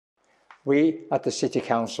We at the City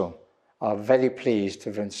Council are very pleased to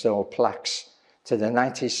have installed plaques to the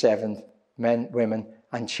 97 men, women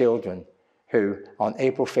and children who, on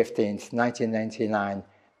April 15th, 1999,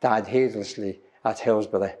 died heedlessly at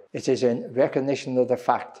Hillsborough. It is in recognition of the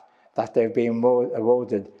fact that they've been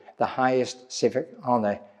awarded the highest civic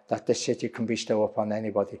honour that the city can bestow upon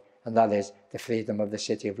anybody, and that is the freedom of the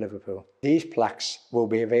City of Liverpool. These plaques will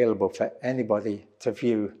be available for anybody to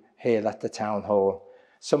view here at the Town Hall.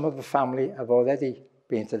 Some of the family have already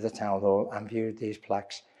been to the Town Hall and viewed these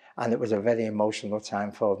plaques, and it was a very emotional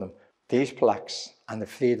time for them. These plaques and the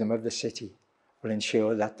freedom of the city will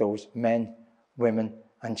ensure that those men, women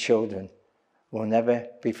and children will never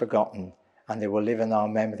be forgotten, and they will live in our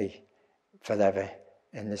memory forever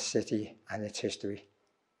in this city and its history.